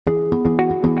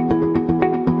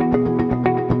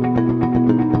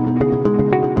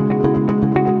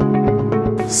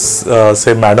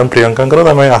से मैडम प्रियंका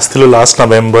आम आसलु लास्ट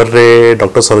नवेम्बर रे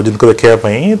डॉक्टर सौरजित को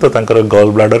देखापी तो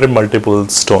गॉल ब्लाडर रे मल्टीपल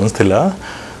स्टोन्स थिला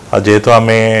जेहेतु आम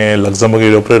लग्जमबर्ग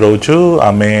यूरोप रोचु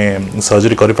आम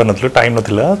सर्जरी कर टाइम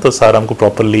नाला तो सार आमको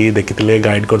प्रॉपर्ली देखी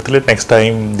गाइड करते नेक्स्ट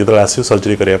टाइम जो आसू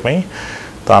सर्जरी करने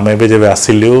तो आम जब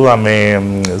आसिलु आम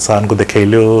सार को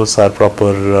देखलु सार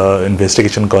प्रॉपर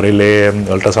इन्वेस्टिगेशन करेले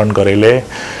अल्ट्रासाउंड करेले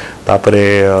तापरे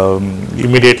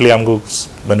इमीडिएटली आमको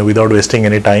मैंने विदाउट वेस्टिंग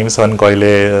एनी टाइम सन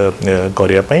कहले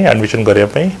करने एडमिशन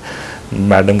करने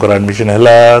मैडम को एडमिशन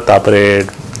है तापरे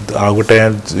आ गोटे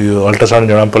अल्ट्रासाउंड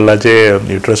जना पड़ा जे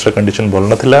यूट्रस कंडीशन भल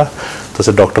नाला तो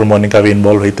से डॉक्टर मोनिका भी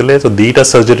इनवॉल्व होते तो दीटा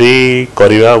सर्जरी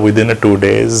करवा within 2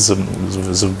 days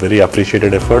very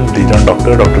appreciated effort दी जन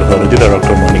डॉक्टर सौरजित और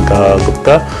डॉक्टर मोनिका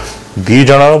गुप्ता दी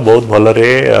जन बहुत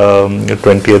भलरे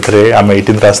 20th रे आम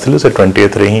 18th आसलु से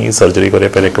 20th रे ही सर्जरी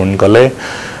करने रिकमेंड कले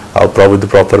आ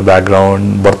प्रॉपर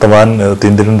बैकग्राउंड वर्तमान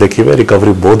 3 दिन देखिए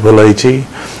रिकवरी बहुत भल होती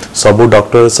सबू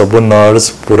डॉक्टर सबू नर्स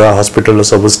पूरा हॉस्पिटल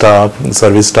सबू स्टाफ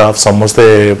सर्विस स्टाफ समस्ते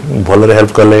भलरे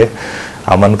हेल्प कले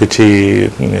आमन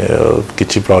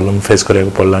किछि प्रॉब्लम फेस करने को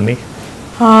पड़लानी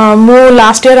मु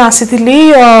लास्ट ईयर आसी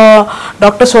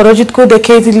डॉक्टर सौरजित को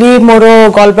देखी मोर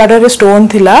गॉल ब्लैडर स्टोन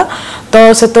थिला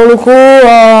तो से को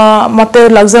मते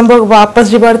लग्जमबर्ग वापस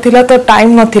जीवार थिला तो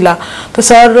टाइम नथिला तो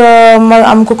सर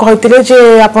हमको कहते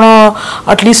जे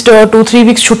आपण एटलिस्ट 2-3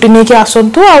 वीक्स छुट्टी नहीं कि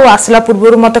आसंतु आ आसला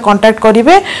पूर्व मते कांटेक्ट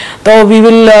करिवे तो वी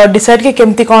विल डिसाइड कि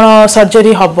केमती कोन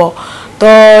सर्जरी हबो तो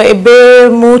एबे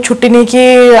मु छुट्टी नहीं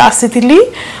कि आसी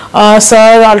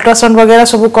सर अल्ट्रासाउंड वगैरह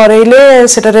सब करैले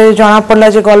सेटारे जना पड़ला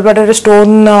जे गॉल ब्लैडर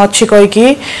स्टोन अच्छी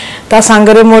कहीकि ता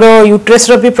सांगरे मोर यूट्रस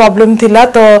रो भी प्रॉब्लम थिला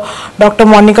तो डॉक्टर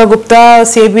मोनिका गुप्ता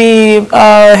से भी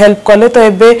हेल्प कले तो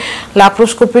एबे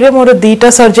लाप्रोस्कोपी रे मोर 2टा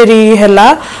सर्जरी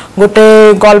हैला गोटे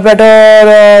gall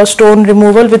bladder stone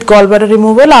removal with gall bladder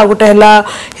removal आ गोटे हैला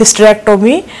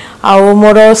हिस्टेरेक्टोमी आउ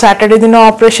मोर सैटरडे दिन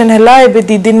ऑपरेशन हैला एबे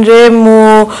 2 दिन रे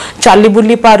मु चाली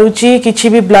बुली पारुची किछि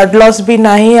भी ब्लड लॉस भी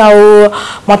नाही आउ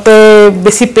मते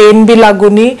बेसी पेन भी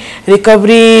लागुनी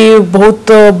रिकवरी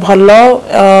बहुत भलो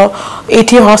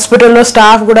एठी हॉस्पिटल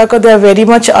स्टाफ गुडा को they are very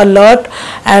much alert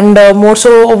and more so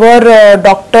over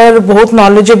doctor बहुत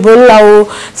नॉलेजेबल आउ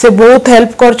से बहुत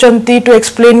हेल्प करचंती टू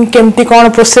एक्सप्लेन केमती कोन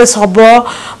प्रोसेस हबो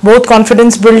बहुत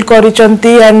confidence build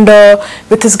करिचंती and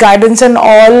with his guidance and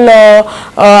all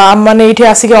माने एठी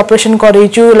आसी के ऑपरेशन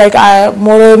करिचु लाइक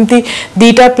मोर एमती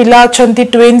 2टा पिला अछंती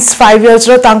ट्विन्स 5 इयर्स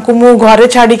रो तांकु मु घरे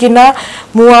छाडी किना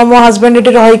मु आ मो हस्बैंड एठी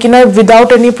रही किना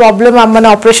विदाउट एनी प्रॉब्लम हम माने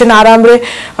ऑपरेशन आराम रे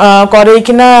करे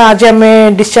किना आज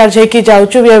हमें डिस्चार्ज है कि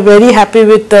जाउचु we are very happy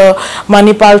with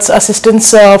Manipal's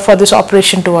assistance for this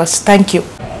operation to us. Thank you.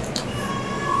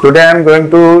 Today I am going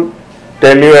to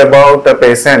tell you about a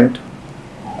patient,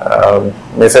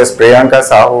 Mrs. Priyanka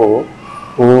Sahoo,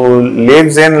 who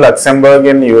lives in Luxembourg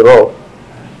in Europe,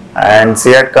 and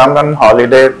she had come on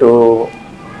holiday to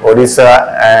Odisha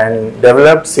and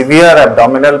developed severe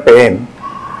abdominal pain,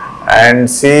 and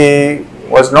she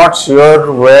was not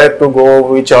sure where to go,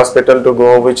 which hospital to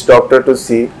go, which doctor to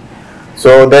see.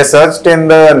 So they searched in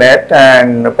the net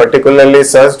and particularly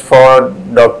searched for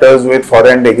doctors with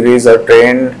foreign degrees or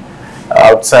trained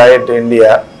outside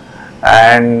India,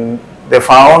 and they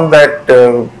found that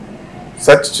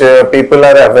such people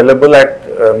are available at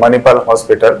Manipal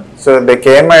hospital. So they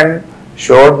came and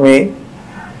showed me,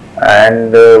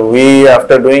 and we,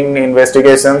 after doing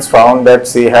investigations, found that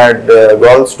she had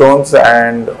gallstones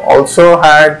and also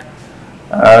had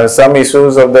some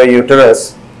issues of the uterus.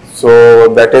 So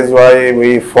that is why we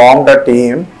formed a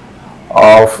team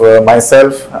of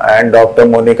myself and Dr.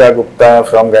 Monica Gupta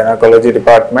from gynecology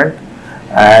department,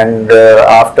 and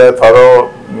after thorough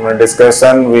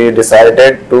discussion we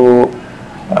decided to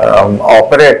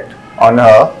operate on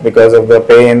her because of the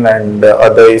pain and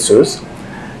other issues.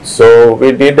 So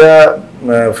we did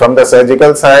from the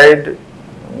surgical side,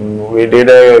 we did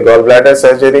a gallbladder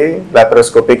surgery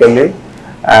laparoscopically,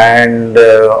 and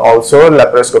also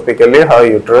laparoscopically her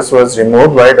uterus was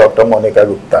removed by Dr. Monica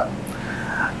Gupta,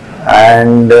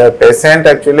 and patient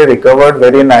actually recovered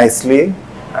very nicely,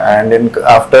 and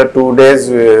after 2 days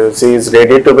she is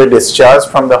ready to be discharged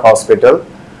from the hospital,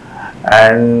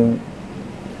 and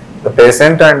the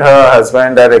patient and her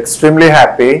husband are extremely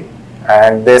happy,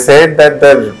 and they said that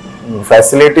the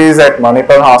facilities at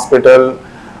Manipal hospital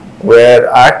were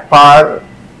at par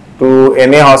to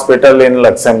any hospital in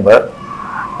Luxembourg,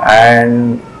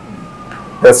 and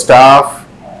the staff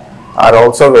are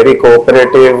also very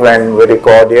cooperative and very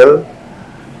cordial,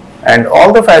 and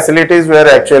all the facilities were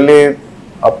actually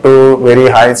up to very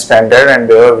high standard, and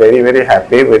they were very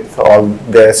happy with all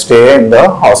their stay in the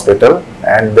hospital,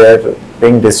 and they're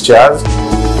being discharged.